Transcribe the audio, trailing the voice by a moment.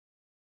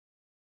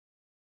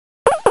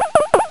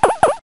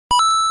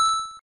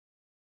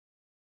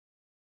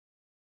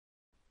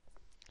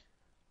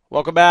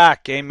Welcome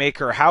back,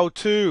 Gamemaker. How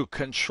to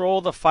control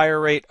the fire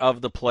rate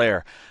of the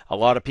player. A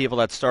lot of people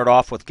that start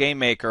off with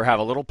Gamemaker have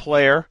a little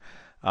player,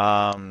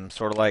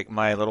 sort of like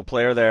my little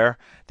player there.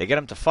 They get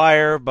him to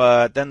fire,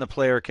 but then the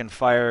player can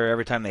fire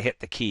every time they hit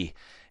the key,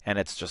 and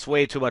it's just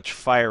way too much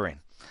firing.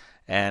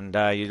 And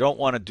you don't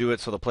want to do it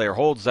so the player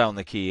holds down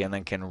the key and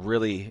then can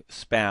really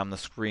spam the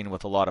screen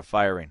with a lot of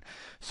firing.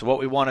 So what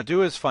we want to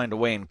do is find a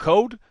way in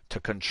code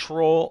to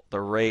control the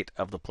rate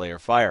of the player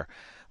fire.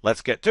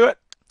 Let's get to it.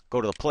 Go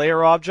to the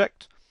player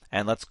object,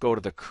 and let's go to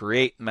the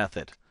create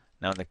method.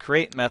 Now in the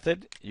create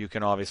method, you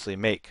can obviously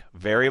make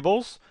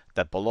variables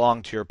that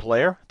belong to your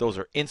player. Those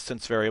are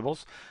instance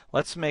variables.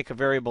 Let's make a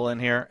variable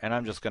in here, and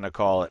I'm just going to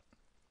call it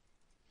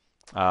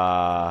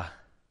fire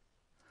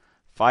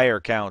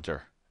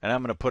counter, and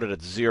I'm going to put it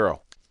at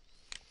 0.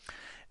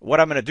 What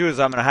I'm going to do is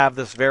I'm going to have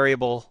this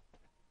variable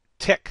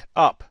tick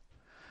up.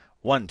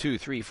 1, 2,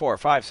 3, 4,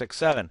 5, 6,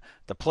 7.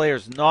 The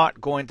player's not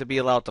going to be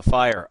allowed to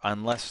fire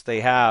unless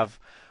they have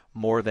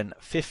more than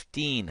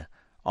 15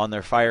 on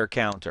their fire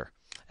counter.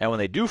 And when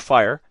they do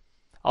fire,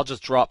 I'll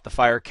just drop the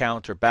fire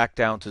counter back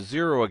down to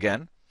 0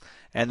 again,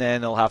 and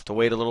then they'll have to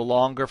wait a little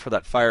longer for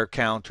that fire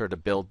counter to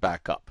build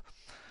back up.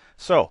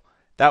 So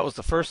that was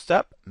the first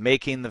step,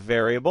 making the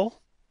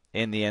variable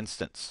in the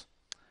instance.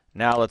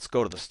 Now let's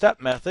go to the step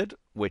method,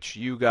 which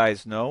you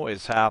guys know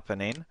is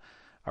happening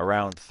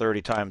around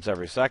 30 times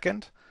every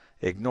second.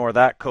 Ignore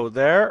that code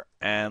there,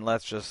 and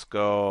let's just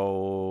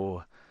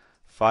go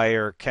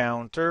fire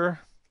counter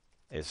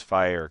is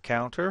fire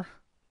counter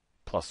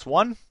plus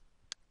 1.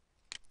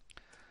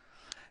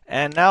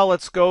 And now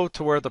let's go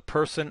to where the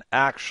person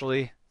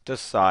actually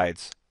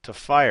decides to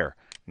fire,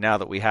 now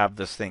that we have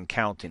this thing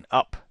counting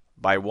up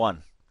by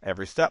 1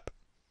 every step.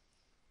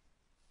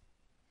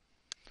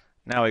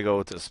 Now we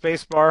go to the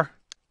space bar.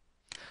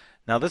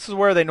 Now this is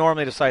where they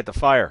normally decide to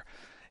fire.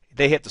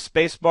 They hit the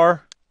space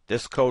bar,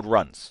 this code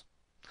runs.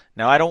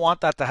 Now I don't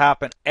want that to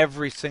happen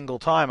every single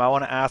time. I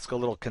want to ask a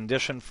little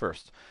condition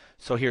first.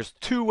 So here's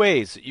 2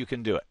 ways that you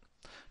can do it.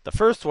 The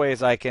first way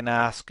is I can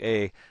ask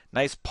a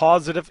nice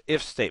positive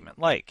if statement,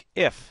 like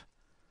if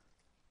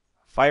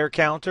fire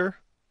counter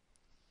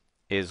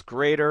is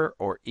greater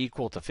or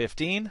equal to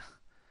 15,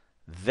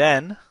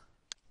 then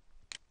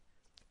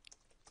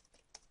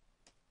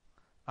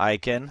I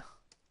can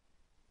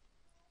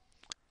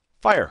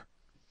fire.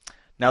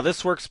 Now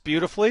this works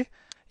beautifully.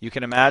 You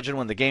can imagine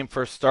when the game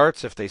first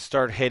starts, if they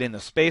start hitting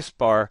the space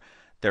bar,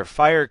 their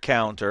fire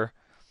counter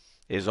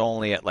is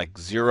only at like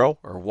 0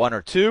 or 1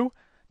 or 2.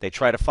 They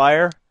try to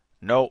fire.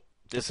 No,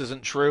 this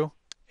isn't true.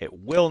 It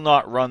will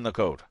not run the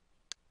code.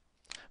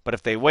 But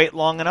if they wait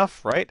long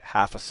enough, right,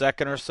 half a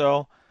second or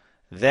so,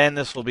 then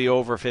this will be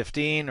over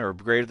 15 or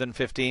greater than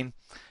 15.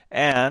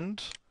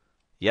 And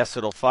yes,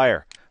 it'll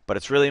fire. But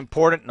it's really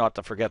important not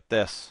to forget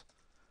this.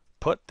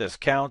 Put this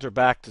counter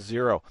back to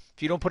 0.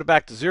 If you don't put it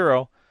back to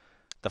 0,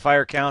 the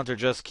fire counter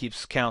just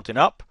keeps counting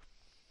up,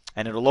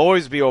 and it'll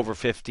always be over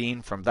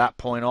 15 from that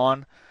point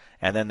on,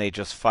 and then they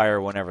just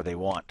fire whenever they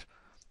want.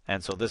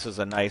 And so this is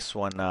a nice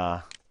one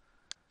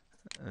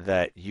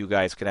that you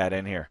guys can add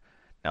in here.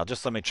 Now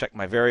just let me check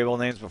my variable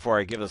names before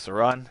I give this a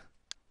run.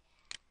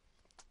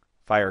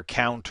 Fire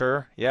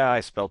counter. Yeah, I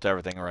spelt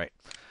everything right.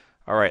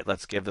 All right,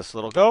 let's give this a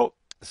little go.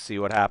 See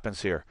what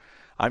happens here.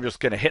 I'm just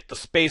going to hit the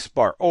space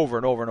bar over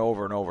and over and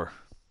over and over.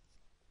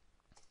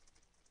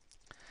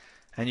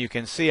 And you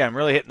can see I'm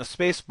really hitting the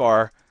space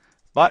bar,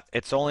 but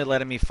it's only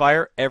letting me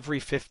fire every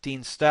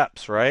 15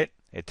 steps, right?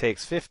 It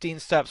takes 15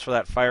 steps for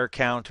that fire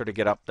counter to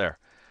get up there.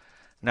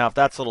 Now, if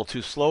that's a little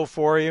too slow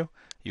for you,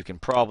 you can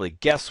probably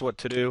guess what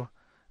to do.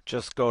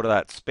 Just go to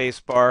that space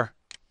bar.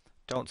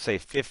 Don't say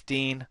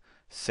 15.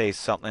 Say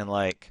something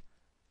like,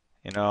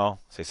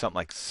 say something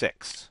like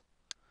 6.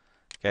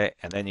 Okay,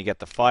 and then you get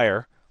the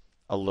fire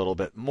a little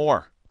bit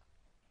more.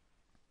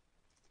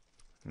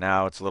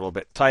 Now it's a little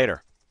bit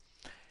tighter.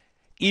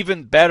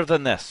 Even better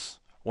than this,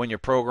 when your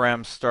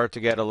programs start to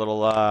get a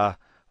little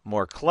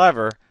more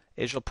clever,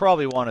 is you'll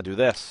probably want to do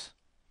this.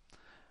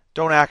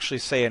 Don't actually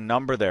say a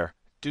number there.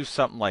 Do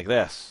something like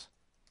this.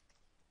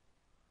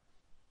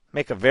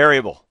 Make a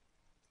variable.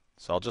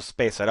 So I'll just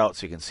space it out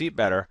so you can see it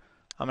better.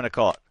 I'm going to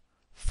call it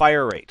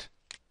fire rate.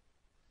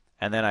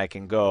 And then I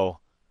can go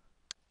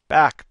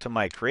back to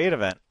my create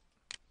event,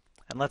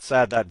 and let's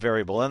add that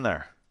variable in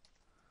there.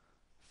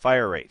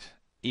 Fire rate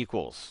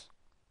equals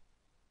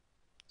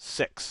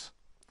 6.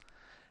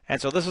 And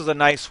so this is a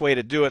nice way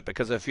to do it,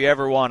 because if you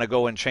ever want to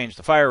go and change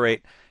the fire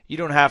rate, you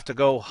don't have to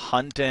go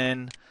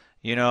hunting,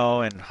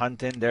 and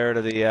hunt in there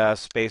to the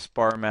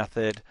spacebar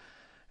method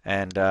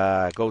and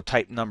go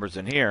type numbers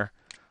in here.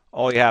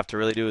 All you have to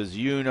really do is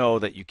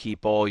that you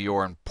keep all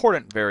your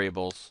important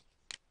variables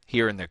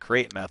here in the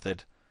create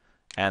method,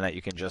 and that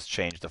you can just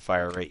change the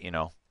fire rate,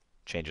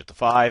 change it to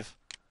 5.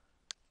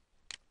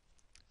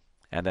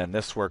 And then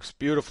this works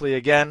beautifully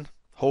again,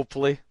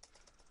 hopefully.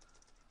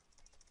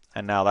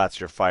 And now that's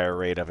your fire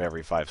rate of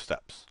every 5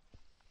 steps.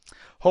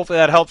 Hopefully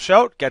that helps you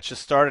out, gets you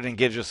started, and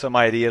gives you some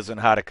ideas on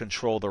how to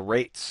control the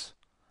rates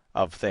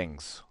of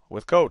things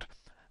with code.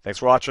 Thanks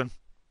for watching.